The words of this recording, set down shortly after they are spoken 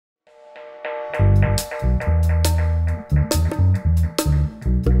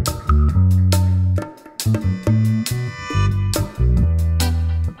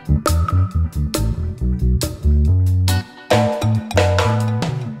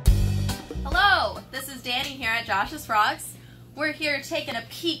at Josh's Frogs. We're here taking a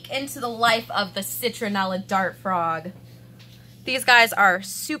peek into the life of the Citronella dart frog. These guys are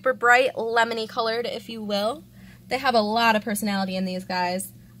super bright, lemony colored, if you will. They have a lot of personality in these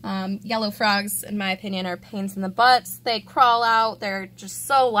guys. Yellow frogs, in my opinion, are pains in the butts. They crawl out. They're just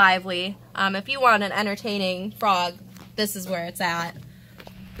so lively. If you want an entertaining frog, this is where it's at.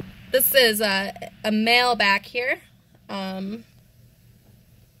 This is a male back here.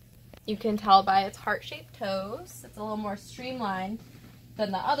 You can tell by its heart-shaped toes. It's a little more streamlined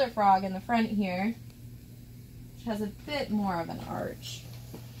than the other frog in the front here, which has a bit more of an arch.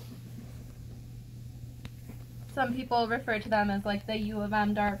 Some people refer to them as like the U of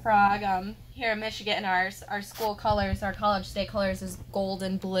M dart frog. Here in Michigan, our school colors, our college state colors is gold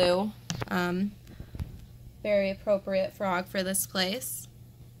and blue. Very appropriate frog for this place.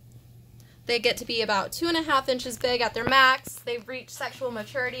 They get to be about 2.5 inches big at their max. They've reached sexual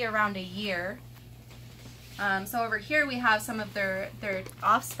maturity around a year. So over here we have some of their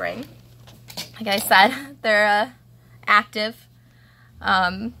offspring. Like I said, they're active.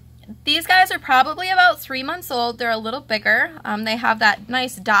 These guys are probably about 3 months old. They're a little bigger. They have that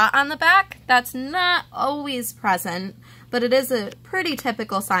nice dot on the back. That's not always present, but it is a pretty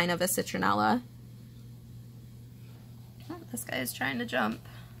typical sign of a citronella. Oh, this guy is trying to jump.